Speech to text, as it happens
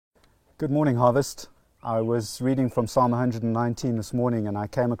Good morning, Harvest. I was reading from Psalm 119 this morning and I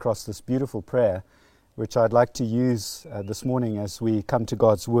came across this beautiful prayer which I'd like to use this morning as we come to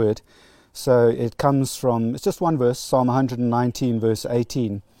God's Word. So it comes from, it's just one verse, Psalm 119 verse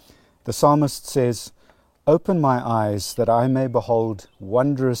 18. The psalmist says, "Open my eyes that I may behold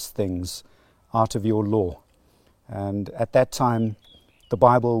wondrous things out of your law." And at that time, the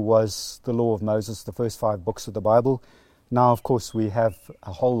Bible was the law of Moses, the first 5 books of the Bible. Now, of course, we have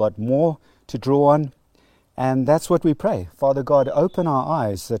a whole lot more to draw on, and that's what we pray. Father God, open our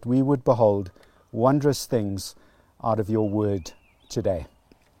eyes that we would behold wondrous things out of your word today.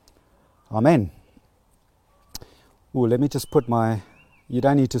 Amen. Ooh, let me just put you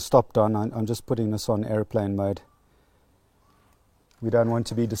don't need to stop, Don. I'm just putting this on airplane mode. We don't want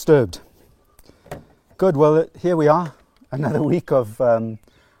to be disturbed. Good, well, here we are. Another week of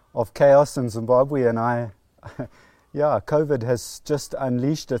chaos in Zimbabwe, and COVID has just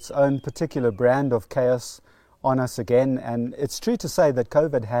unleashed its own particular brand of chaos on us again. And it's true to say that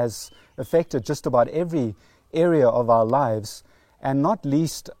COVID has affected just about every area of our lives, and not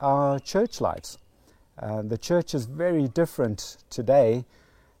least our church lives. The church is very different today.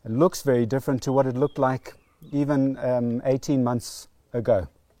 It looks very different to what it looked like even 18 months ago.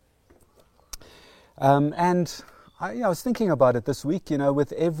 And I was thinking about it this week,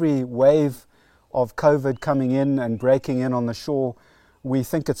 with every wave of COVID coming in and breaking in on the shore, we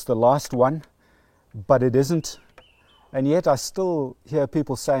think it's the last one, but it isn't. And yet I still hear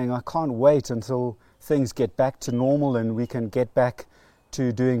people saying, I can't wait until things get back to normal and we can get back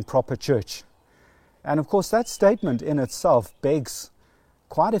to doing proper church. And of course, that statement in itself begs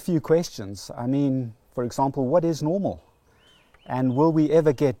quite a few questions. I mean, for example, what is normal? And will we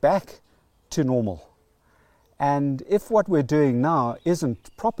ever get back to normal? And if what we're doing now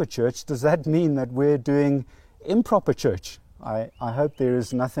isn't proper church, does that mean that we're doing improper church? I hope there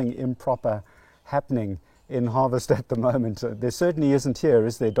is nothing improper happening in Harvest at the moment. There certainly isn't here,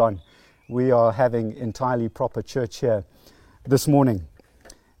 is there, Don? We are having entirely proper church here this morning.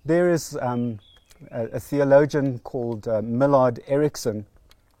 There is a theologian called Millard Erickson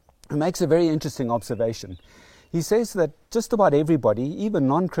who makes a very interesting observation. He says that just about everybody, even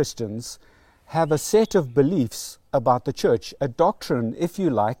non-Christians, have a set of beliefs about the church, a doctrine, if you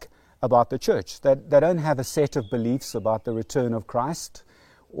like, about the church. They don't have a set of beliefs about the return of Christ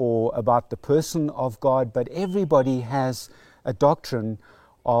or about the person of God, but everybody has a doctrine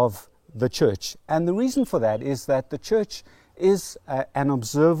of the church. And the reason for that is that the church is an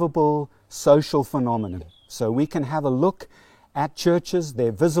observable social phenomenon. So we can have a look at churches,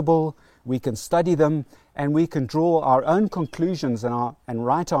 they're visible, we can study them, and we can draw our own conclusions and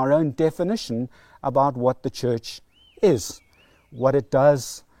write our own definition about what the church is, what it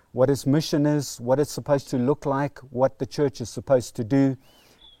does, what its mission is, what it's supposed to look like, what the church is supposed to do,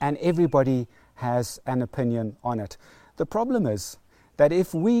 and everybody has an opinion on it. The problem is that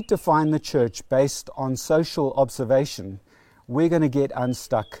if we define the church based on social observation, we're going to get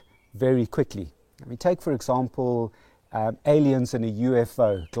unstuck very quickly. I mean, take, for example, aliens in a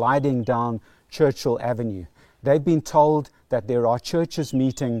UFO gliding down Churchill Avenue. They've been told that there are churches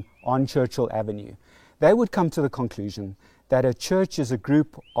meeting on Churchill Avenue. They would come to the conclusion that a church is a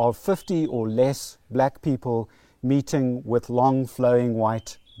group of 50 or less black people meeting with long flowing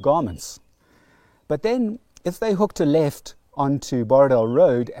white garments. But then if they hooked a left onto Borrowdale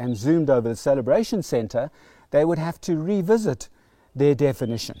Road and zoomed over the Celebration Centre, they would have to revisit their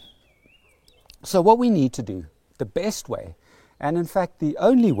definition. So what we need to do, the best way, and in fact the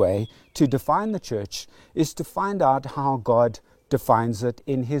only way to define the church, is to find out how God defines it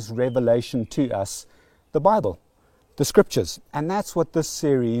in His revelation to us, the Bible, the Scriptures. And that's what this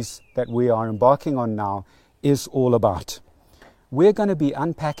series that we are embarking on now is all about. We're going to be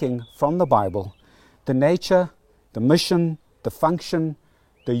unpacking from the Bible the nature, the mission, the function,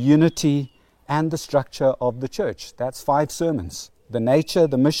 the unity, and the structure of the church. That's 5 sermons. The nature,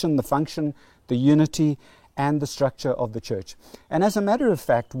 the mission, the function, the unity, and the structure of the church. And as a matter of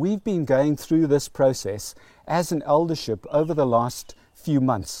fact, we've been going through this process as an eldership over the last few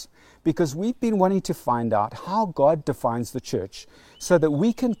months, because we've been wanting to find out how God defines the church so that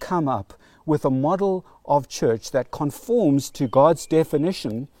we can come up with a model of church that conforms to God's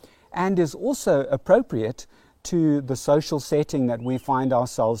definition and is also appropriate to the social setting that we find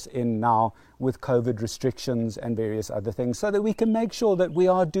ourselves in now with COVID restrictions and various other things, so that we can make sure that we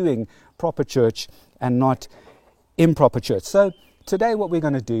are doing proper church and not improper church. So today what we're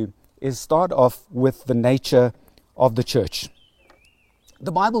going to do is start off with the nature of the church.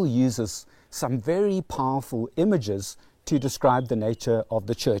 The Bible uses some very powerful images to describe the nature of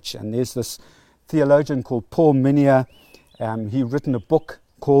the church. And there's this theologian called Paul Minier. He's written a book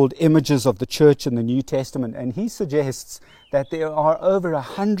called Images of the Church in the New Testament, and he suggests that there are over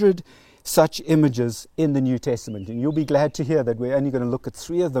 100 such images in the New Testament. And you'll be glad to hear that we're only going to look at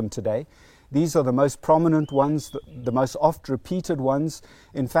 3 of them today. These are the most prominent ones, the most oft repeated ones.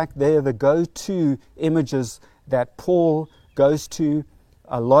 In fact, they're the go-to images that Paul goes to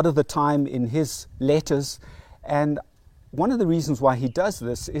a lot of the time in his letters. And one of the reasons why he does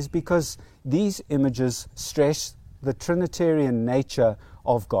this is because these images stress the Trinitarian nature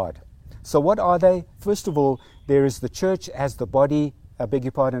of God. So what are they? First of all, there is the church as the body,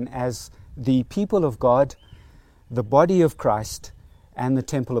 as the people of God, the body of Christ, and the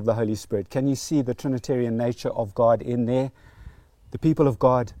temple of the Holy Spirit. Can you see the Trinitarian nature of God in there? The people of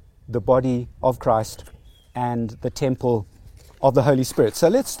God, the body of Christ, and the temple of the Holy Spirit. So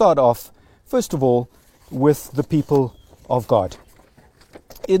let's start off, first of all, with the people of God.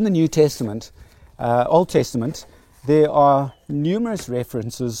 In the New Testament, Old Testament, there are numerous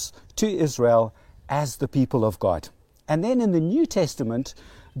references to Israel as the people of God. And then in the New Testament,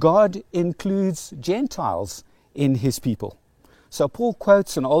 God includes Gentiles in his people. So Paul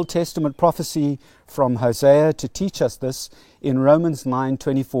quotes an Old Testament prophecy from Hosea to teach us this in Romans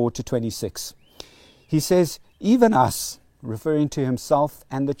 9:24-26. He says, "Even us," referring to himself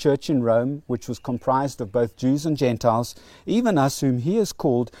and the church in Rome, which was comprised of both Jews and Gentiles, "even us whom he has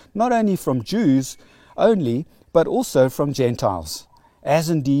called, not only from Jews only, but also from Gentiles. As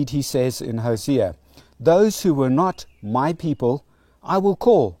indeed he says in Hosea, those who were not my people, I will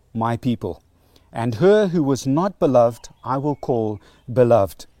call my people. And her who was not beloved, I will call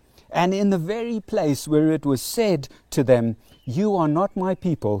beloved. And in the very place where it was said to them, you are not my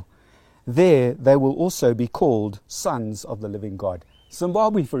people, there they will also be called sons of the living God."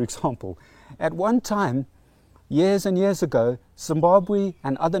 Zimbabwe, for example. At one time, years and years ago, Zimbabwe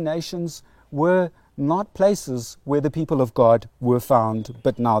and other nations were not places where the people of God were found,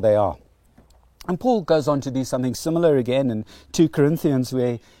 but now they are. And Paul goes on to do something similar again in 2 Corinthians,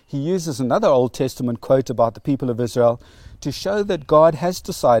 where he uses another Old Testament quote about the people of Israel to show that God has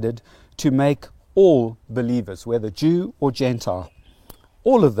decided to make all believers, whether Jew or Gentile,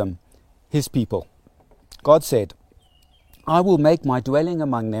 all of them, his people. God said, "I will make my dwelling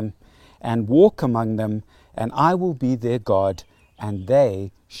among them and walk among them, and I will be their God, and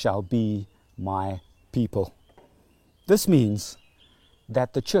they shall be my people." This means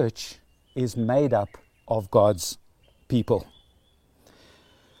that the church is made up of God's people.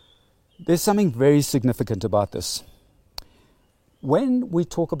 There's something very significant about this. When we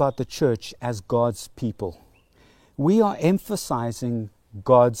talk about the church as God's people, we are emphasizing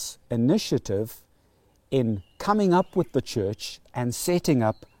God's initiative in coming up with the church and setting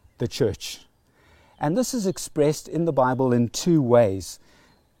up the church. And this is expressed in the Bible in 2 ways,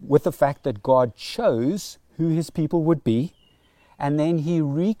 with the fact that God chose who his people would be, and then he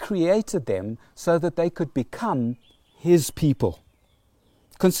recreated them so that they could become his people.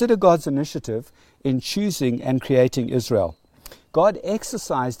 Consider God's initiative in choosing and creating Israel. God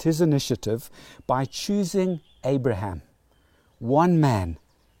exercised his initiative by choosing Abraham, one man,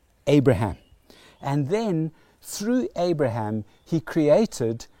 Abraham. And then through Abraham, he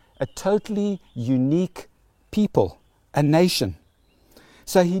created a totally unique people, a nation.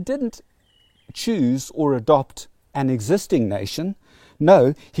 So he didn't choose or adopt an existing nation.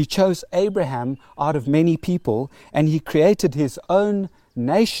 No, he chose Abraham out of many people, and he created his own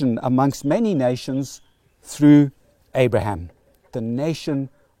nation amongst many nations through Abraham, the nation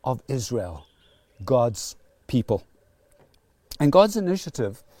of Israel, God's people. And God's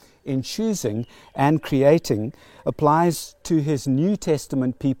initiative in choosing and creating applies to his New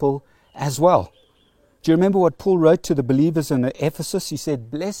Testament people as well. Do you remember what Paul wrote to the believers in Ephesus? He said,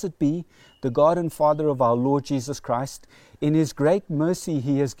 "Blessed be the God and Father of our Lord Jesus Christ. In his great mercy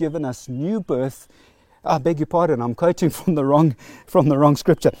he has given us new birth." I beg your pardon, I'm quoting from the wrong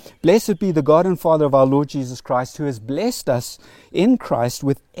scripture. "Blessed be the God and Father of our Lord Jesus Christ, who has blessed us in Christ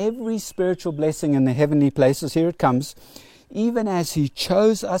with every spiritual blessing in the heavenly places." Here it comes. "Even as he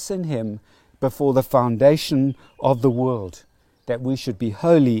chose us in him before the foundation of the world, that we should be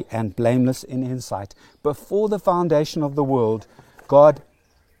holy and blameless in his sight." Before the foundation of the world, God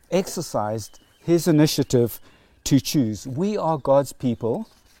exercised his initiative to choose. We are God's people.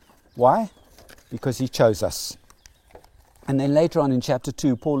 Why? Because he chose us. And then later on in chapter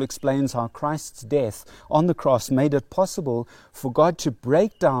 2, Paul explains how Christ's death on the cross made it possible for God to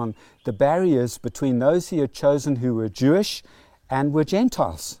break down the barriers between those he had chosen who were Jewish and were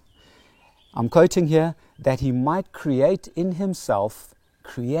Gentiles. I'm quoting here, that he might create in himself,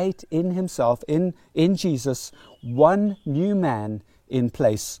 in Jesus, one new man in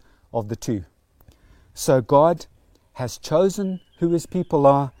place of the two. So God has chosen who his people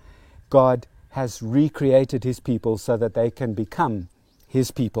are, God has recreated his people so that they can become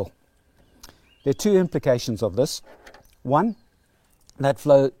his people. There are two implications of this. One, that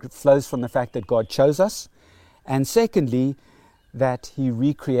flows from the fact that God chose us. And secondly, that he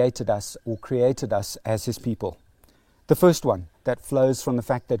recreated us or created us as his people. The first one, that flows from the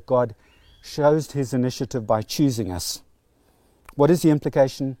fact that God shows his initiative by choosing us. What is the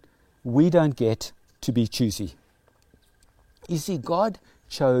implication? We don't get to be choosy. You see, God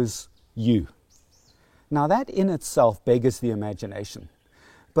chose you. Now that in itself beggars the imagination.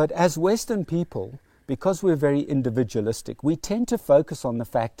 But as Western people, because we're very individualistic, we tend to focus on the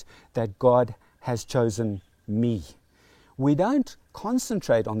fact that God has chosen me. We don't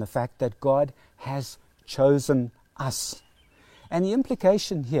concentrate on the fact that God has chosen us. And the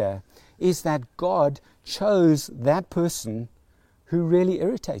implication here is that God chose that person who really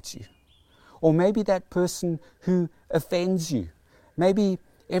irritates you. Or maybe that person who offends you. Maybe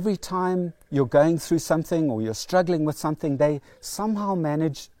every time you're going through something or you're struggling with something, they somehow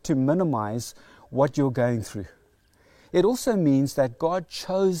manage to minimize what you're going through. It also means that God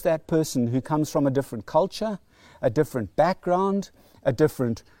chose that person who comes from a different culture, a different background, a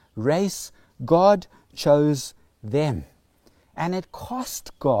different race. God chose them. And it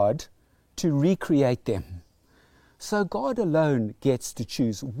cost God to recreate them. So God alone gets to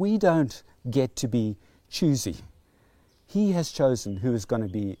choose. We don't get to be choosy. He has chosen who is going to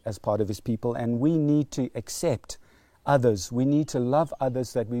be as part of his people, and we need to accept others. We need to love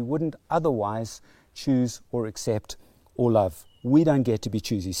others that we wouldn't otherwise choose or accept or love. We don't get to be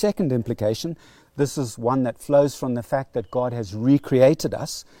choosy. Second implication, this is one that flows from the fact that God has recreated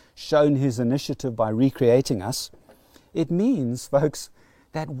us, shown his initiative by recreating us. It means, folks,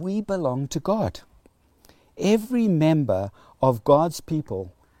 that we belong to God. Every member of God's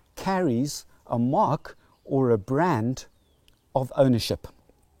people carries a mark or a brand of ownership.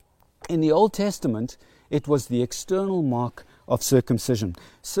 In the Old Testament, it was the external mark of circumcision.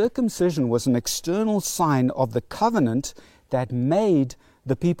 Circumcision was an external sign of the covenant that made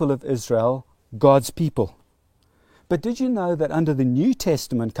the people of Israel God's people. But did you know that under the New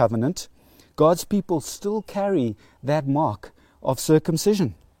Testament covenant, God's people still carry that mark of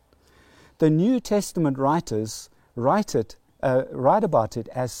circumcision? The New Testament writers write about it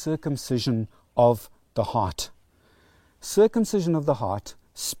as circumcision of the heart. Circumcision of the heart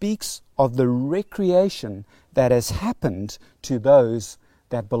speaks of the recreation that has happened to those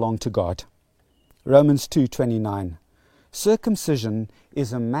that belong to God. Romans 2:29. Circumcision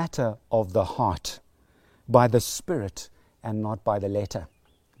is a matter of the heart, by the Spirit and not by the letter.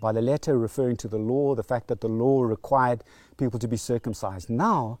 By the letter referring to the law, the fact that the law required people to be circumcised.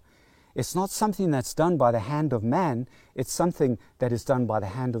 Now, it's not something that's done by the hand of man, it's something that is done by the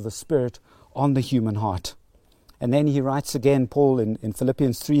hand of the Spirit on the human heart. And then he writes again, Paul, in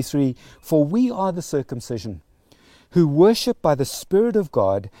Philippians 3:3, "For we are the circumcision, who worship by the Spirit of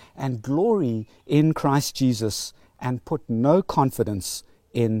God and glory in Christ Jesus and put no confidence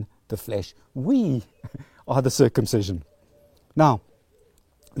in the flesh." We are the circumcision. Now,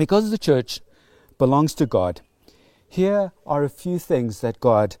 because the church belongs to God, here are a few things that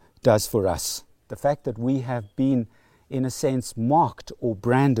God does for us. The fact that we have been, in a sense, marked or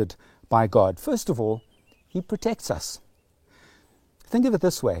branded by God. First of all, he protects us. Think of it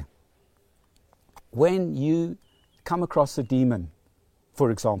this way. When you come across a demon,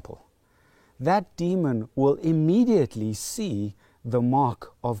 for example, that demon will immediately see the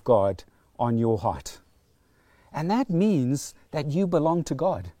mark of God on your heart. And that means that you belong to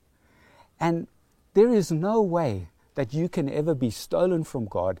God. And there is no way that you can ever be stolen from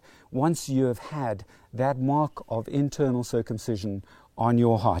God once you have had that mark of internal circumcision on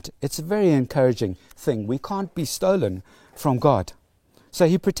your heart. It's a very encouraging thing. We can't be stolen from God. So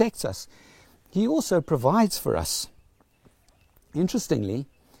he protects us. He also provides for us. Interestingly,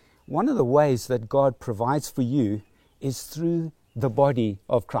 one of the ways that God provides for you is through the body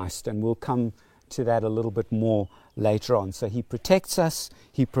of Christ, and we'll come to that a little bit more later on. So he protects us,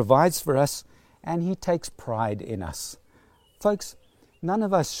 he provides for us, and he takes pride in us. Folks, none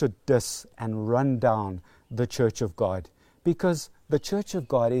of us should diss and run down the church of God, because the church of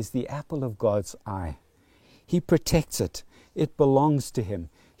God is the apple of God's eye. He protects it. It belongs to him.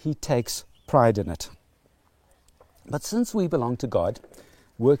 He takes pride in it. But since we belong to God,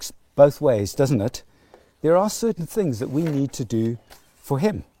 works both ways, doesn't it? There are certain things that we need to do for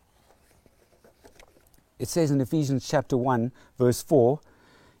him. It says in Ephesians chapter 1, verse 4,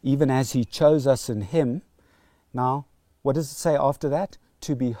 even as he chose us in him. Now, what does it say after that?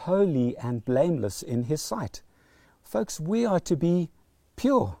 To be holy and blameless in his sight. Folks, we are to be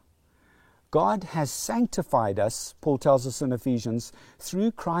pure. God has sanctified us, Paul tells us in Ephesians,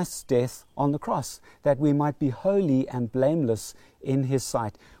 through Christ's death on the cross, that we might be holy and blameless in His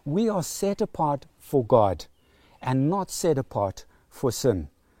sight. We are set apart for God and not set apart for sin.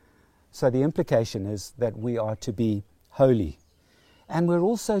 So the implication is that we are to be holy. And we're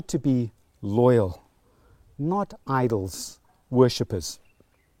also to be loyal, not idols, worshippers.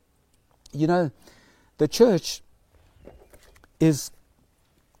 You know, the church is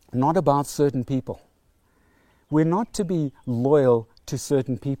not about certain people. We're not to be loyal to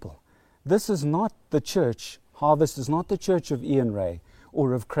certain people. This is not the church. Harvest is not the church of Ian Ray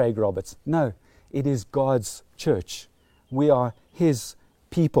or of Craig Roberts. No, it is God's church. We are His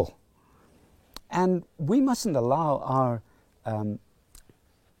people. And we mustn't allow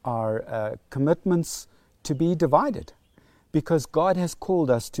our commitments to be divided, because God has called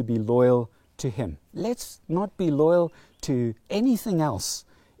us to be loyal to Him. Let's not be loyal to anything else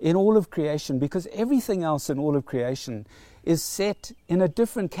in all of creation, because everything else in all of creation is set in a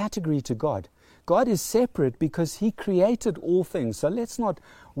different category to God. God is separate because He created all things. So let's not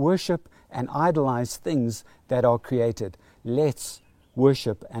worship and idolize things that are created. Let's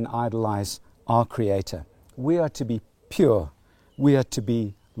worship and idolize our Creator. We are to be pure. We are to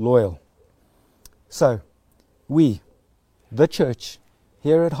be loyal. So, we, the church,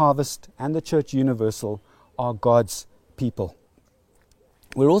 here at Harvest and the Church Universal, are God's people.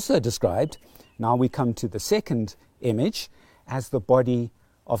 We're also described, now we come to the second image, as the body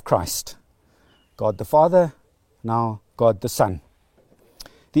of Christ. God the Father, now God the Son.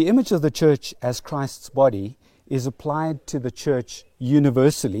 The image of the church as Christ's body is applied to the church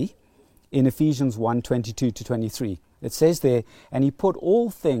universally in Ephesians 1:22-23. It says there, "And He put all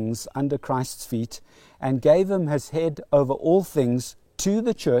things under Christ's feet and gave Him as head over all things to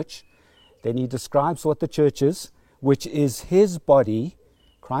the church." Then He describes what the church is, which is His body,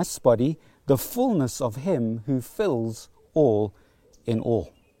 Christ's body, the fullness of Him who fills all in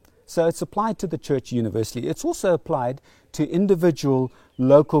all. So it's applied to the church universally. It's also applied to individual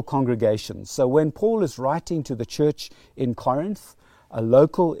local congregations. So when Paul is writing to the church in Corinth, a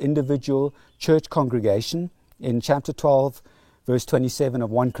local individual church congregation, in chapter 12, verse 27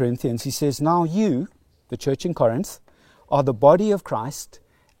 of 1 Corinthians, he says, "Now you, the church in Corinth, are the body of Christ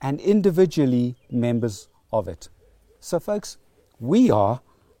and individually members of it." So folks, we are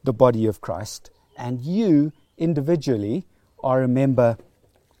the body of Christ, and you individually are a member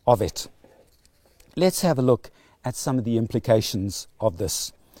of it. Let's have a look at some of the implications of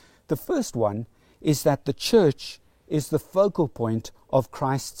this. The first one is that the church is the focal point of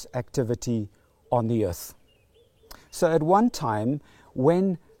Christ's activity on the earth. So at one time,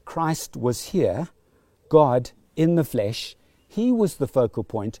 when Christ was here, God in the flesh, He was the focal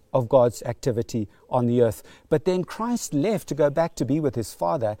point of God's activity on the earth. But then Christ left to go back to be with His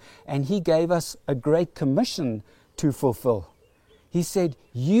Father, and He gave us a great commission to fulfill. He said,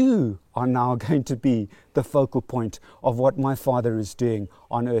 "You are now going to be the focal point of what my Father is doing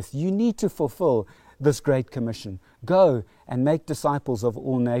on earth. You need to fulfill this great commission. Go and make disciples of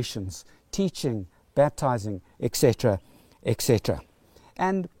all nations, teaching, baptizing, etc., etc."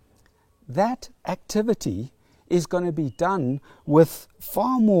 And that activity is going to be done with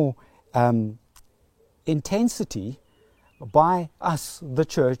far more intensity by us, the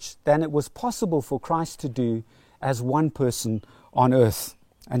church, than it was possible for Christ to do as one person on earth.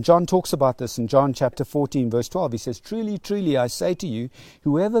 And John talks about this in John chapter 14, verse 12. He says, "Truly, truly, I say to you,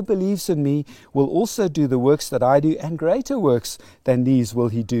 whoever believes in me will also do the works that I do, and greater works than these will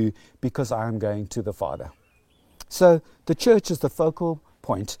he do, because I am going to the Father." So the church is the focal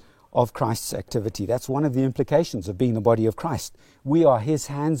point of Christ's activity. That's one of the implications of being the body of Christ. We are His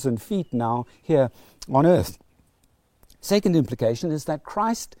hands and feet now here on earth. Second implication is that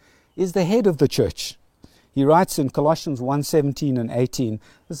Christ is the head of the church. He writes in Colossians 1:17 and 18,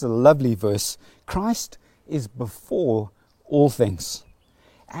 this is a lovely verse, "Christ is before all things,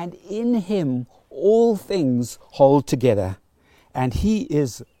 and in Him all things hold together, and He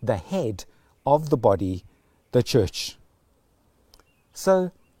is the head of the body, the church."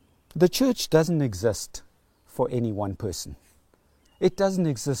 So, the church doesn't exist for any one person. It doesn't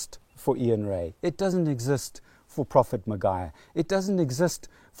exist for Ian Ray. It doesn't exist for Prophet Maguire. It doesn't exist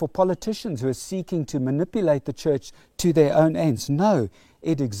for politicians who are seeking to manipulate the church to their own ends. No,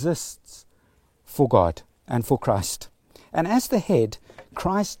 it exists for God and for Christ. And as the head,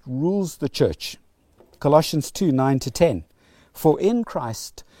 Christ rules the church. Colossians 2:9-10. "For in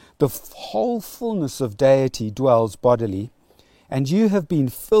Christ the whole fullness of deity dwells bodily, and you have been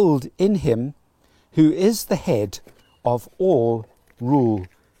filled in Him, who is the head of all rule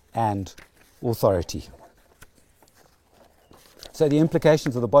and authority." So the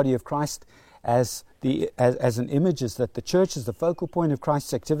implications of the body of Christ as an image is that the church is the focal point of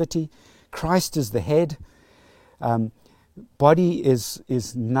Christ's activity. Christ is the head. Body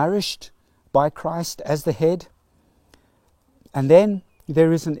is nourished by Christ as the head. And then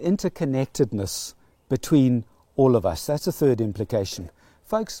there is an interconnectedness between all of us. That's a third implication.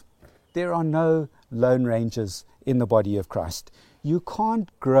 Folks, there are no lone rangers in the body of Christ. You can't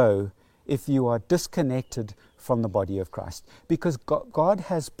grow if you are disconnected from the body of Christ, because God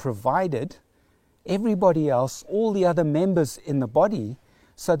has provided everybody else, all the other members in the body,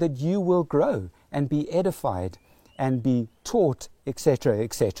 so that you will grow and be edified and be taught, etc.,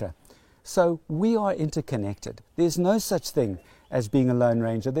 etc. So we are interconnected. There's no such thing as being a lone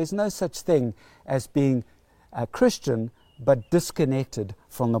ranger. There's no such thing as being a Christian but disconnected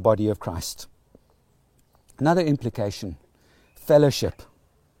from the body of Christ. Another implication, fellowship.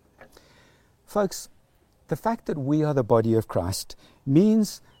 Folks, the fact that we are the body of Christ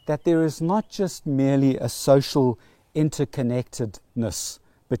means that there is not just merely a social interconnectedness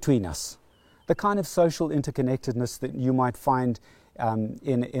between us, the kind of social interconnectedness that you might find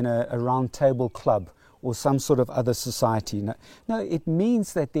in a round table club or some sort of other society. No, it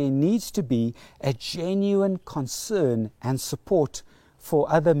means that there needs to be a genuine concern and support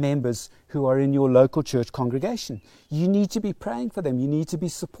for other members who are in your local church congregation. You need to be praying for them. You need to be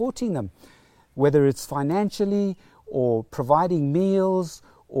supporting them, whether it's financially or providing meals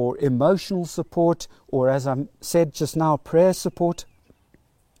or emotional support, or, as I said just now, prayer support.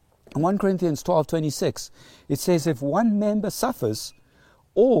 In 1 Corinthians 12:26, it says, if one member suffers,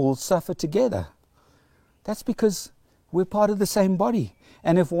 all suffer together. That's because we're part of the same body.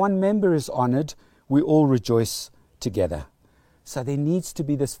 And if one member is honored, we all rejoice together. So there needs to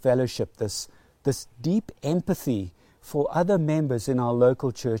be this fellowship, this deep empathy for other members in our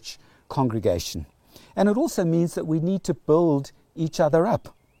local church congregation. And it also means that we need to build each other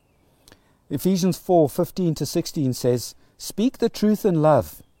up. Ephesians 4:15-16 says, speak the truth in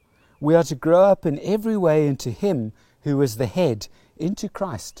love. We are to grow up in every way into Him who is the head, into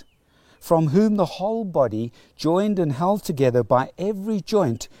Christ, from whom the whole body, joined and held together by every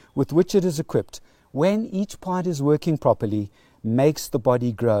joint with which it is equipped, when each part is working properly, makes the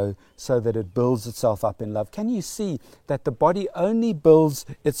body grow so that it builds itself up in love. Can you see that the body only builds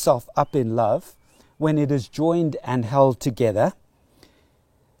itself up in love when it is joined and held together,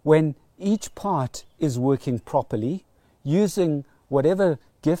 when each part is working properly, using whatever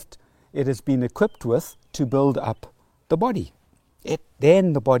gift it has been equipped with to build up the body.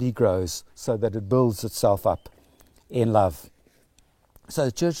 Then the body grows so that it builds itself up in love. So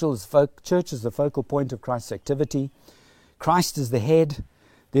the church is the focal point of Christ's activity. Christ is the head.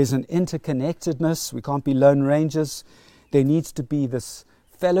 There's an interconnectedness. We can't be lone rangers. There needs to be this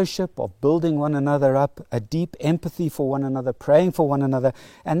fellowship of building one another up, a deep empathy for one another, praying for one another.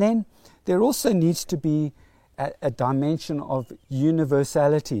 And then there also needs to be a dimension of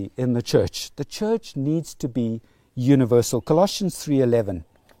universality in the church. The church needs to be universal. Colossians 3:11.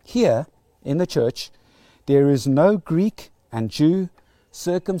 Here in the church, there is no Greek and Jew,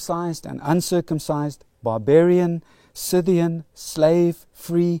 circumcised and uncircumcised, barbarian, Scythian, slave,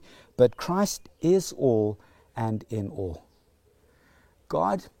 free, but Christ is all and in all.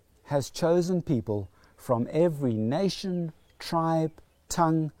 God has chosen people from every nation, tribe,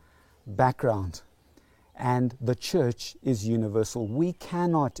 tongue, background, and the church is universal. We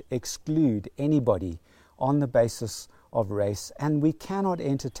cannot exclude anybody on the basis of race, and we cannot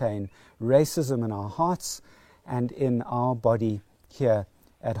entertain racism in our hearts and in our body here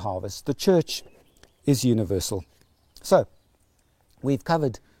at Harvest. The church is universal. So, we've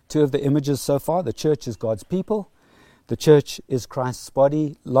covered two of the images so far. The church is God's people. The church is Christ's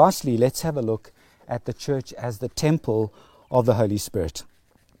body. Lastly, let's have a look at the church as the temple of the Holy Spirit.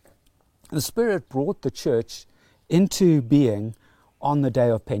 The Spirit brought the church into being on the day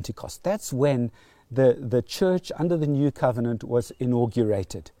of Pentecost. That's when the church under the new covenant was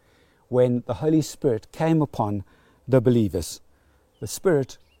inaugurated, when the Holy Spirit came upon the believers. The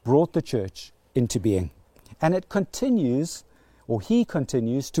Spirit brought the church into being. And it continues, or He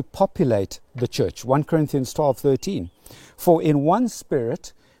continues, to populate the church. 1 Corinthians 12:13. For in one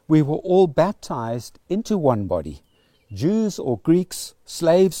Spirit we were all baptized into one body, Jews or Greeks,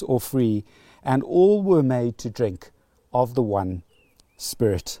 slaves or free, and all were made to drink of the one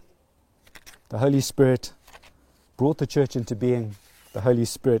Spirit. The Holy Spirit brought the church into being. The Holy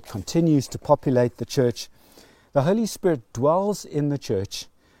Spirit continues to populate the church. The Holy Spirit dwells in the church,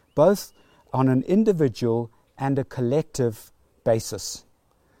 both on an individual and a collective basis.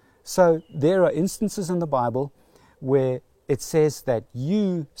 So there are instances in the Bible where it says that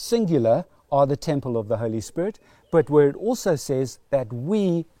you, singular, are the temple of the Holy Spirit, but where it also says that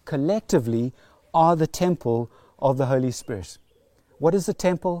we collectively are the temple of the Holy Spirit. What is a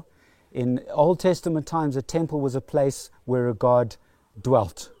temple? In Old Testament times, a temple was a place where a God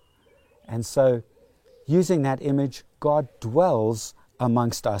dwelt. And so, using that image, God dwells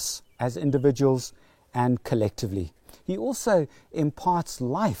amongst us as individuals and collectively. He also imparts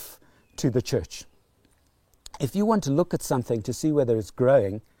life to the church. If you want to look at something to see whether it's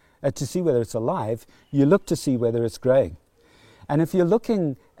growing, to see whether it's alive, you look to see whether it's growing. And if you're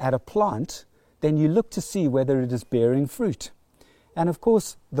looking at a plant, then you look to see whether it is bearing fruit. And of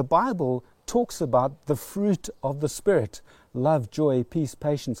course, the Bible talks about the fruit of the Spirit: love, joy, peace,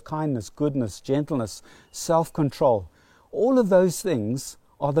 patience, kindness, goodness, gentleness, self-control. All of those things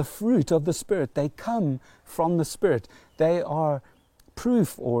are the fruit of the Spirit. They come from the Spirit. They are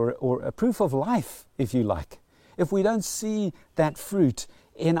proof or a proof of life, if you like. If we don't see that fruit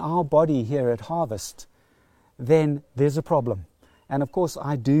in our body here at Harvest, then there's a problem. And of course,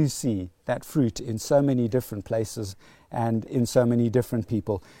 I do see that fruit in so many different places and in so many different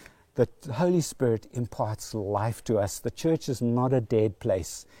people. The Holy Spirit imparts life to us. The church is not a dead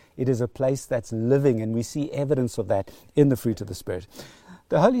place. It is a place that's living, and we see evidence of that in the fruit of the Spirit.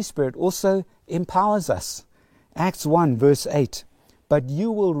 The Holy Spirit also empowers us. Acts 1 verse 8, "But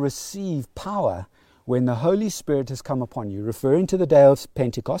you will receive power when the Holy Spirit has come upon you," referring to the day of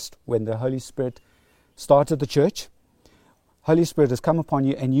Pentecost, when the Holy Spirit started the church. Holy Spirit has come upon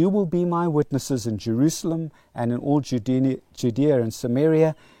you, and you will be my witnesses in Jerusalem and in all Judea and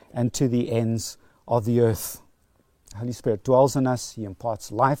Samaria and to the ends of the earth. The Holy Spirit dwells in us. He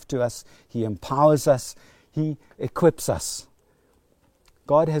imparts life to us. He empowers us. He equips us.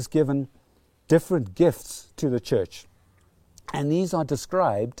 God has given different gifts to the church, and these are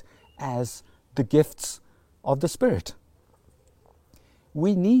described as the gifts of the Spirit.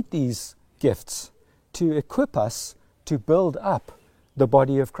 We need these gifts to equip us to build up the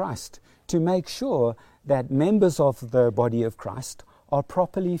body of Christ, to make sure that members of the body of Christ are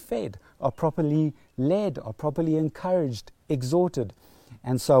properly fed, are properly led, are properly encouraged, exhorted,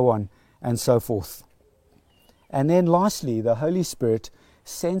 and so on and so forth. And then lastly, the Holy Spirit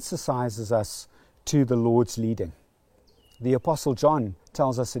sensitizes us to the Lord's leading. The Apostle John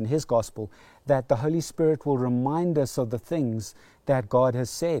tells us in his Gospel that the Holy Spirit will remind us of the things that God has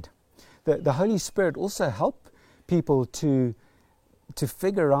said. The Holy Spirit also helped people to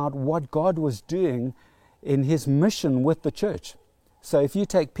figure out what God was doing in his mission with the church. So if you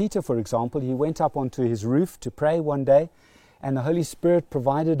take Peter, for example, he went up onto his roof to pray one day, and the Holy Spirit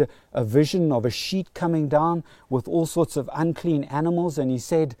provided a vision of a sheet coming down with all sorts of unclean animals, and he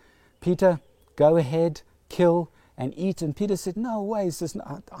said, "Peter, go ahead, kill and eat." And Peter said, "No way,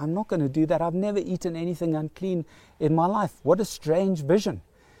 I'm not going to do that. I've never eaten anything unclean in my life." What a strange vision.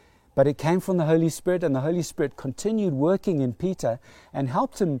 But it came from the Holy Spirit, and the Holy Spirit continued working in Peter and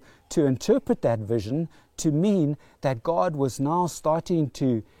helped him to interpret that vision to mean that God was now starting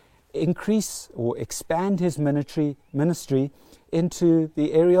to increase or expand his ministry into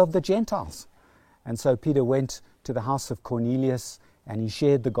the area of the Gentiles. And so Peter went to the house of Cornelius, and he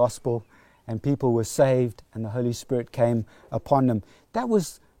shared the gospel, and people were saved, and the Holy Spirit came upon them. That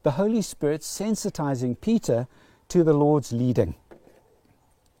was the Holy Spirit sensitizing Peter to the Lord's leading.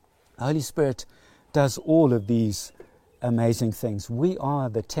 The Holy Spirit does all of these amazing things. We are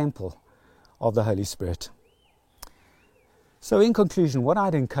the temple of the Holy Spirit. So in conclusion, what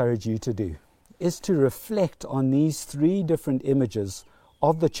I'd encourage you to do is to reflect on these three different images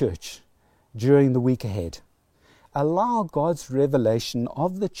of the church during the week ahead. Allow God's revelation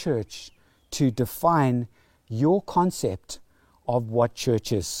of the church to define your concept of what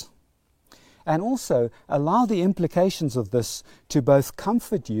church is. And also allow the implications of this to both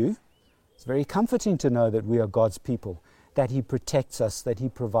comfort you. It's very comforting to know that we are God's people, that he protects us, that he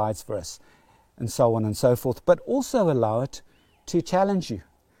provides for us, and so on and so forth, but also allow it to challenge you.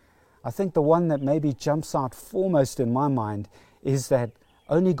 I think the one that maybe jumps out foremost in my mind is that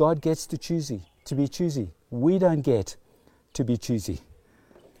only God gets to be choosy. We don't get to be choosy.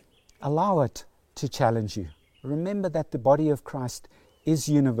 Allow it to challenge you. Remember that the body of Christ is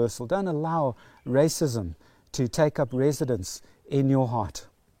universal. Don't allow racism to take up residence in your heart.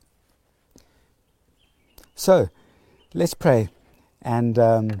 So, let's pray and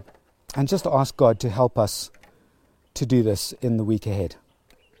just ask God to help us to do this in the week ahead.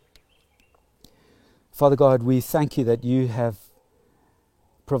 Father God, we thank you that you have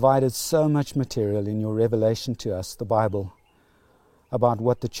provided so much material in your revelation to us, the Bible, about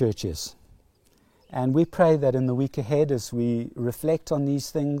what the church is. And we pray that in the week ahead, as we reflect on these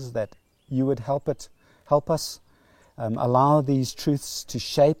things, that you would help us, allow these truths to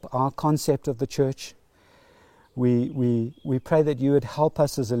shape our concept of the church. We pray that you would help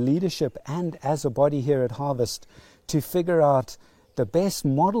us as a leadership and as a body here at Harvest to figure out the best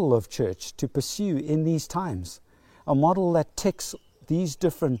model of church to pursue in these times, a model that ticks these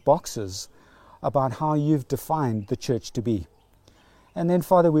different boxes about how you've defined the church to be. And then,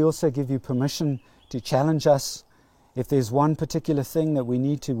 Father, we also give you permission to challenge us. If there's one particular thing that we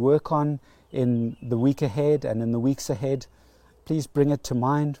need to work on in the week ahead and in the weeks ahead, please bring it to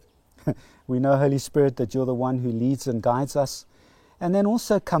mind. We know, Holy Spirit, that you're the one who leads and guides us. And then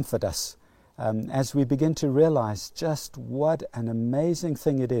also comfort us as we begin to realize just what an amazing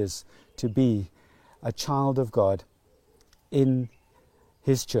thing it is to be a child of God in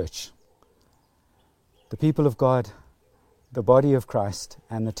His church. The people of God, the body of Christ,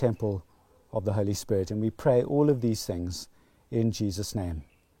 and the temple of the Holy Spirit. And we pray all of these things in Jesus' name.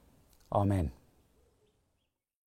 Amen.